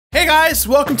Hey guys,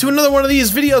 welcome to another one of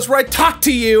these videos where I talk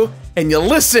to you and you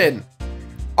listen.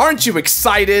 Aren't you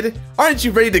excited? Aren't you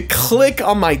ready to click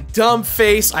on my dumb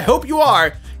face? I hope you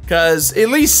are, because at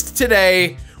least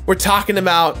today we're talking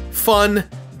about fun,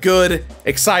 good,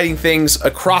 exciting things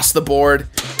across the board.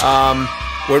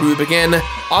 Where do we begin?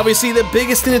 Obviously, the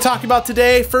biggest thing to talk about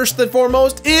today, first and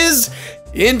foremost, is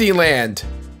Indieland.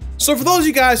 So for those of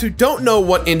you guys who don't know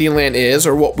what Indieland is,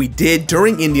 or what we did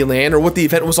during Indieland, or what the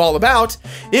event was all about,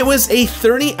 it was a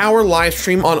 30-hour live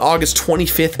stream on August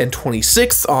 25th and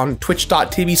 26th on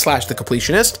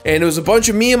twitch.tv/thecompletionist, and it was a bunch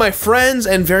of me and my friends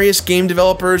and various game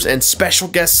developers and special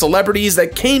guest celebrities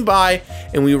that came by,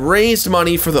 and we raised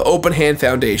money for the Open Hand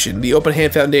Foundation. The Open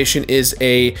Hand Foundation is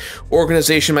a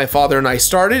organization my father and I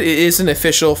started. It is an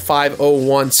official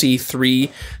 501c3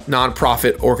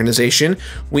 nonprofit organization.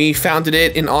 We founded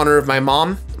it in honor of my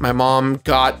mom. My mom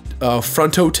got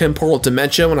frontotemporal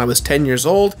dementia when I was 10 years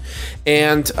old,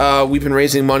 and we've been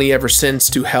raising money ever since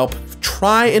to help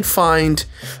try and find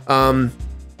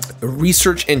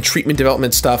research and treatment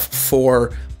development stuff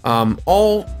for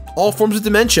all forms of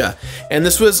dementia. And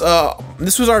this was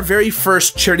our very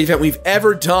first charity event we've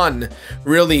ever done,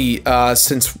 really,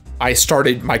 since I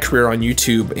started my career on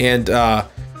YouTube. And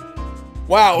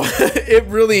wow, it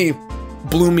really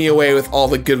blew me away with all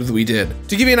the good that we did.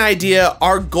 To give you an idea,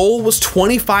 our goal was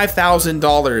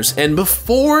 $25,000, and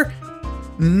before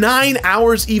 9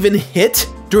 hours even hit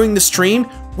during the stream,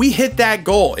 we hit that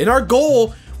goal. And our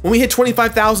goal when we hit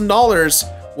 $25,000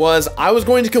 was I was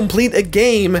going to complete a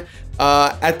game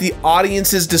at the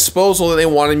audience's disposal that they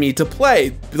wanted me to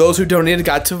play. Those who donated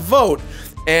got to vote,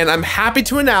 and I'm happy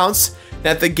to announce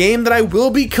that the game that I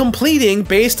will be completing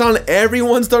based on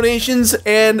everyone's donations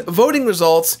and voting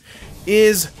results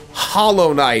is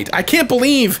Hollow Knight. I can't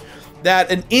believe that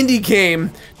an indie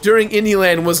game during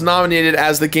Indieland was nominated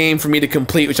as the game for me to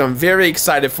complete, which I'm very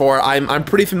excited for. I'm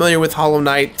pretty familiar with Hollow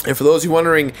Knight, and for those who are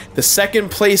wondering, the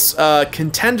second place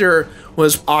contender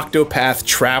was Octopimp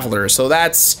Traveler. So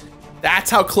that's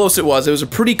how close it was. It was a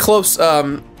pretty close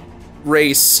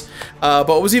race, but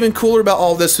what was even cooler about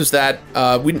all this was that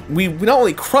we not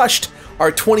only crushed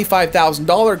our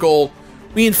 $25,000 goal,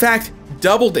 we in fact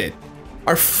doubled it.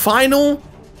 Our final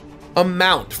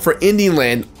amount for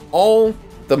Indieland, all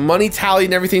the money tallied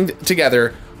and everything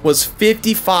together, was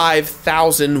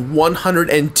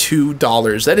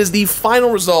 $55,102. That is the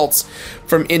final results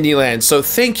from Indieland. So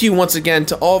thank you once again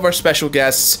to all of our special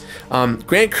guests.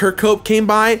 Grant Kirkhope came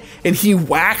by and he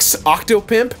waxed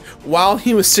Octopimp while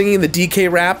he was singing the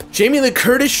DK rap. Jamie Lee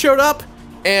Curtis showed up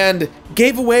and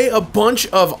gave away a bunch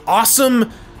of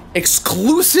awesome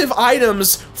exclusive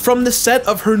items from the set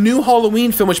of her new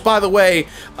Halloween film, which, by the way,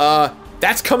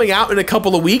 that's coming out in a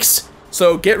couple of weeks,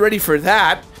 so get ready for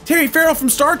that. Terry Farrell from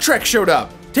Star Trek showed up.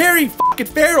 Terry fucking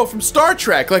Farrell from Star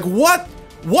Trek. Like, what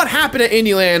happened at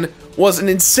Indieland was an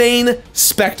insane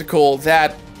spectacle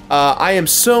that I am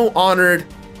so honored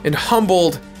and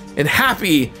humbled and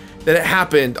happy that it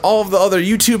happened. All of the other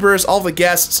YouTubers, all the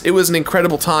guests, it was an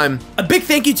incredible time. A big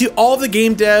thank you to all the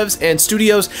game devs and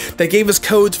studios that gave us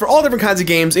codes for all different kinds of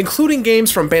games, including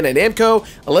games from Bandai Namco,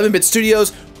 11-Bit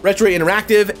Studios, Retro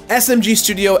Interactive, SMG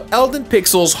Studio, Elden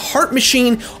Pixels, Heart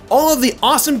Machine, all of the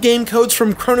awesome game codes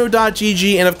from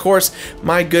Chrono.gg, and of course,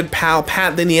 my good pal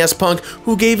Pat the NES Punk,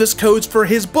 who gave us codes for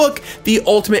his book, The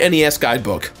Ultimate NES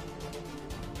Guidebook.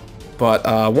 But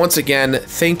once again,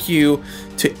 thank you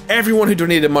to everyone who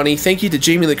donated money. Thank you to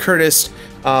Jamie Lee Curtis,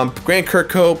 Grant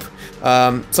Kirkhope,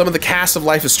 some of the cast of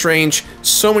Life is Strange,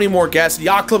 so many more guests,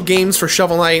 Yacht Club Games for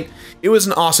Shovel Knight. It was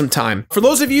an awesome time. For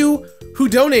those of you who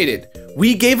donated,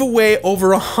 we gave away over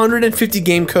 150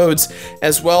 game codes,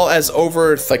 as well as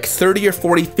over like 30 or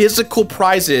 40 physical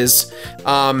prizes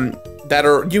that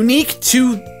are unique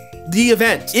to the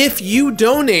event. If you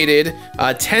donated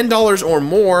 $10 or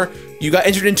more, you got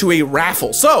entered into a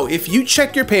raffle. So if you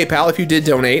check your PayPal, if you did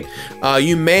donate,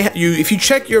 if you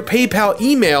check your PayPal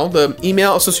email, the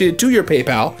email associated to your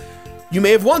PayPal, you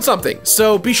may have won something.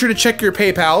 So be sure to check your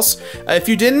PayPals. If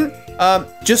you didn't,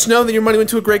 just know that your money went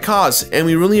to a great cause, and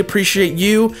we really appreciate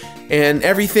you and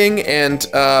everything. And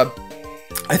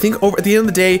I think at the end of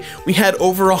the day, we had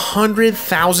over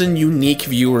 100,000 unique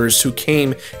viewers who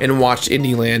came and watched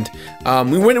Indieland.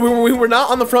 We were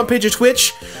not on the front page of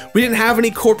Twitch. We didn't have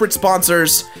any corporate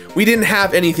sponsors. We didn't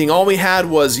have anything. All we had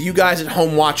was you guys at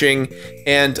home watching.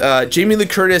 And Jamie Lee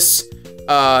Curtis,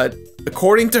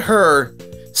 according to her,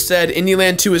 said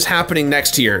Indieland 2 is happening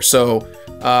next year. So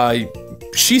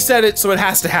she said it, so it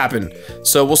has to happen.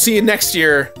 So we'll see you next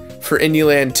year for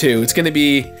Indieland 2. It's gonna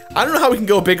be, I don't know how we can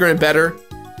go bigger and better,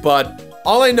 but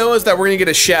all I know is that we're gonna get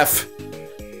a chef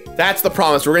That's the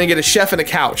promise. We're gonna get a chef and a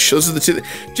couch. Those are the two.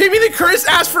 Jamie Lee Curtis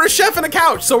asked for a chef and a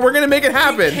couch, so we're gonna make it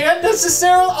happen. We can't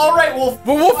necessarily. All right,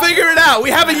 we'll figure it out. We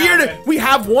have a year to. We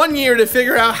have 1 year to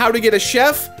figure out how to get a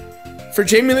chef for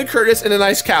Jamie Lee Curtis and a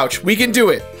nice couch. We can do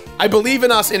it. I believe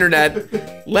in us,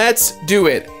 internet. Let's do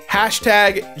it.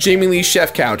 Hashtag Jamie Lee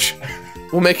Chef Couch.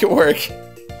 We'll make it work.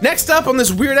 Next up on this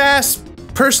weird ass,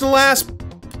 personal ass,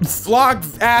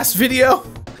 vlog ass video,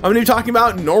 I'm gonna be talking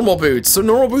about Normal Boots. So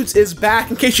Normal Boots is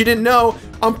back. In case you didn't know,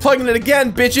 I'm plugging it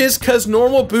again, bitches, because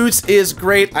Normal Boots is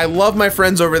great. I love my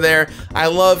friends over there. I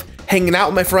love hanging out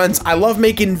with my friends. I love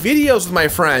making videos with my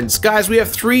friends. Guys, we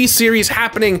have 3 series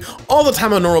happening all the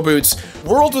time on Normal Boots.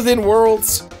 World Within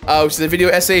Worlds, which is a video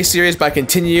essay series by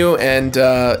Continue and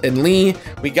Lee.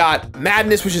 We got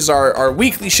Madness, which is our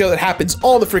weekly show that happens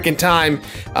all the freaking time.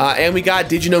 And we got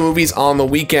Did You Know Movies on the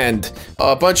weekend.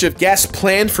 A bunch of guests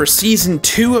planned for season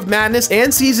 2 of Madness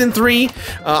and season 3.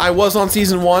 I was on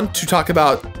season 1 to talk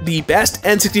about the best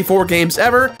N64 games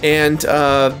ever, and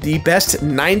the best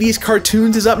 90s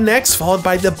cartoons is up next, followed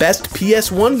by the best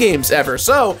PS1 games ever.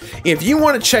 So if you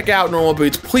want to check out Normal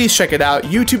Boots, please check it out.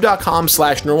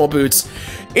 YouTube.com/normalboots.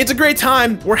 It's a great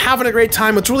time. We're having a great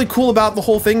time. What's really cool about the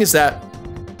whole thing is that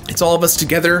it's all of us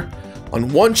together on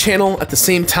one channel at the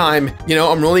same time. You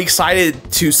know, I'm really excited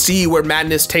to see where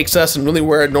Madness takes us and really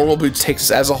where Normal Boots takes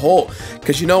us as a whole,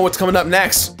 because you know what's coming up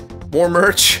next. More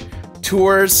merch,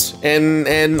 tours,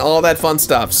 and all that fun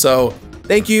stuff. So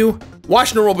thank you.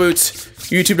 Watch Normal Boots,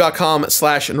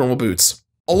 youtube.com/normalboots.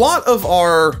 A lot of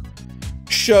our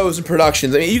shows and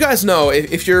productions, I mean, you guys know,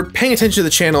 if you're paying attention to the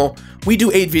channel, we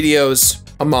do 8 videos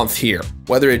a month here,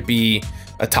 whether it be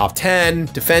a top 10,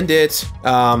 Defend It,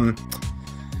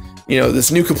 you know,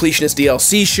 this new Completionist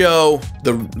DLC show,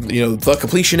 the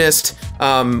Completionist.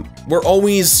 We're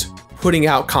always putting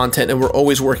out content and we're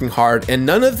always working hard, and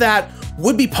none of that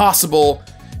would be possible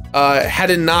had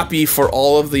it not be for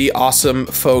all of the awesome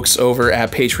folks over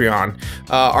at Patreon.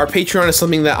 Our Patreon is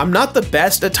something that I'm not the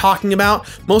best at talking about,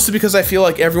 mostly because I feel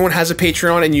like everyone has a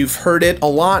Patreon and you've heard it a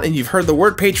lot and you've heard the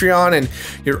word Patreon and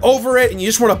you're over it and you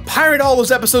just want to pirate all those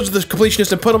episodes of The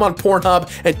Completionist and put them on Pornhub,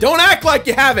 and don't act like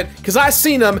you haven't, because I've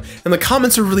seen them and the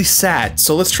comments are really sad.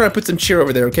 So let's try and put some cheer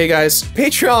over there, okay guys?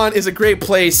 Patreon is a great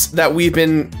place that we've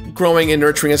been growing and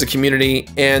nurturing as a community,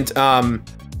 and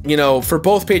you know, for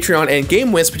both Patreon and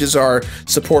GameWisp, which is our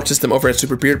support system over at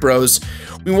Super Beard Bros,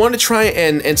 we want to try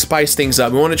and spice things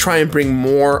up. We want to try and bring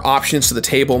more options to the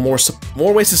table, more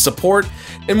ways to support,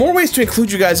 and more ways to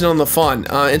include you guys in on the fun.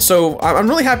 And so I'm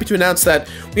really happy to announce that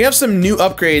we have some new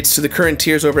upgrades to the current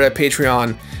tiers over at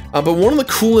Patreon. But one of the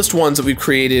coolest ones that we've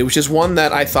created, which is one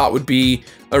that I thought would be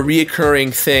a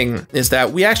reoccurring thing, is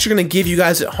that we actually going to give you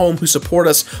guys at home who support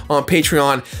us on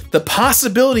Patreon the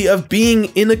possibility of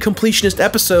being in a Completionist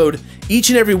episode each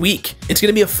and every week. It's going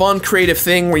to be a fun, creative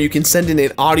thing where you can send in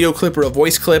an audio clip or a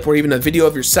voice clip or even a video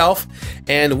of yourself,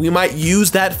 and we might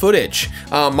use that footage.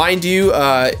 Mind you,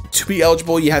 to be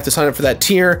eligible, you have to sign up for that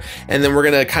tier, and then we're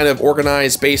going to kind of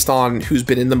organize based on who's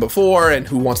been in them before and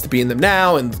who wants to be in them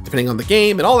now, and depending on the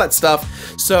game and all that stuff.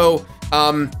 So,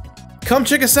 come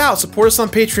check us out, support us on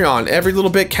Patreon. Every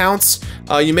little bit counts.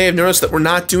 You may have noticed that we're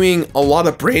not doing a lot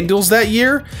of brand deals that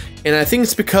year, and I think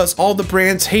it's because all the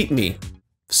brands hate me.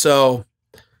 So,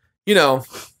 you know,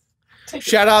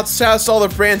 shout outs to all the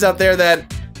brands out there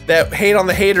that hate on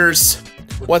the haters.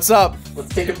 What's up? Let's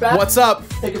take it back. What's up?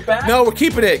 Take it back. No, we're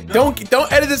keeping it. Don't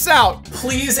edit this out.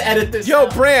 Please edit this Yo,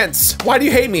 out. brands, why do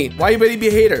you hate me? Why you ready to be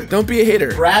a hater? Don't be a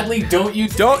hater. Bradley, don't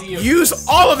use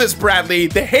all of this, Bradley.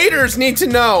 The haters need to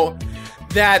know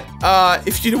that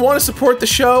if you want to support the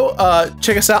show,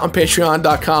 check us out on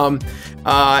patreon.com.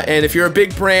 And if you're a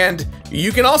big brand,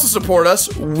 you can also support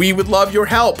us. We would love your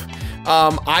help.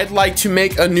 I'd like to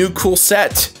make a new cool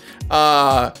set.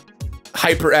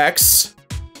 HyperX,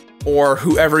 or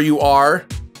whoever you are.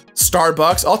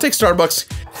 Starbucks. I'll take Starbucks.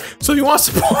 So if you want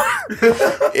support,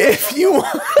 if you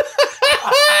want,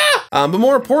 but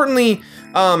more importantly,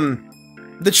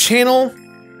 the channel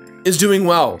is doing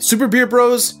well. Super Beer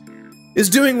Bros is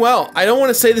doing well. I don't want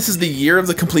to say this is the year of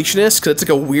the Completionist, because it's like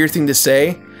a weird thing to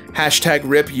say. Hashtag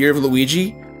RIP year of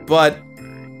Luigi. But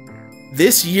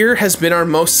this year has been our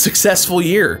most successful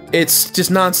year. It's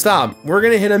just nonstop. We're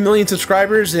gonna hit 1 million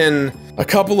subscribers in a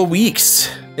couple of weeks,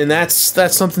 and that's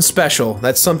something special.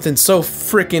 That's something so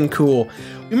freaking cool.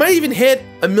 We might even hit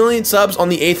 1 million subs on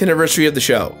the 8th anniversary of the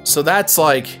show. So that's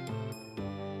like,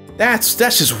 that's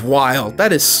just wild.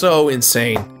 That is so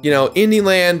insane. You know,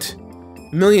 Indieland,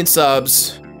 1 million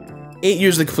subs, 8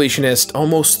 years of the Completionist,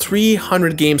 almost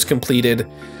 300 games completed,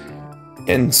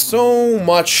 and so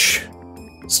much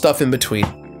stuff in between.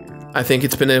 I think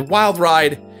it's been a wild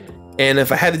ride, And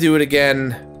if I had to do it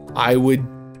again, I would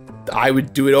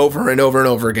do it over and over and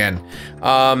over again.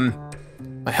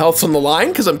 My health's on the line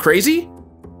because I'm crazy,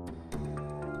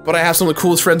 but I have some of the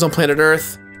coolest friends on planet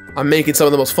Earth. I'm making some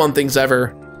of the most fun things ever.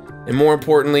 And more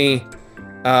importantly,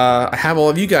 I have all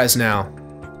of you guys now.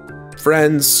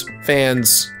 Friends,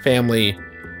 fans, family.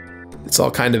 It's all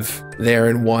kind of there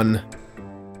in one.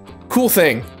 Cool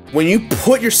thing, when you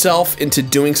put yourself into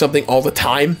doing something all the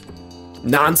time,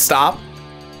 non-stop,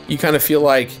 you kind of feel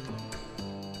like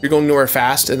you're going nowhere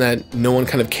fast and that no one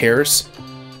kind of cares.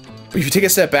 But if you take a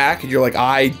step back and you're like,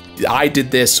 I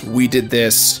did this, we did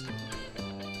this,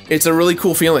 it's a really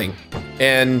cool feeling.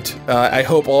 And I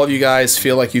hope all of you guys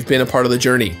feel like you've been a part of the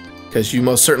journey, because you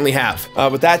most certainly have.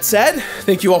 With that said,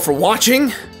 thank you all for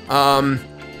watching. Thank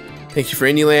you for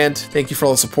Indieland. Thank you for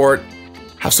all the support.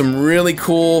 Have some really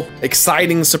cool,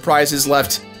 exciting surprises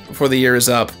left before the year is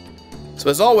up. So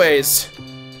as always,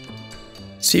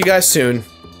 see you guys soon.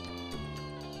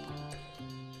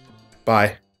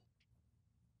 Bye.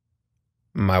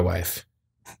 My wife.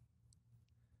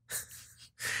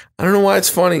 I don't know why it's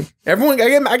funny. Everyone,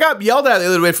 I got yelled at the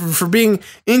other way for being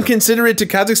inconsiderate to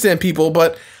Kazakhstan people,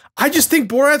 but I just think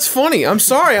Borat's funny. I'm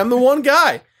sorry, I'm the one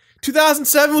guy.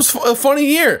 2007 was a funny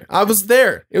year. I was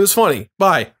there. It was funny.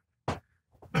 Bye.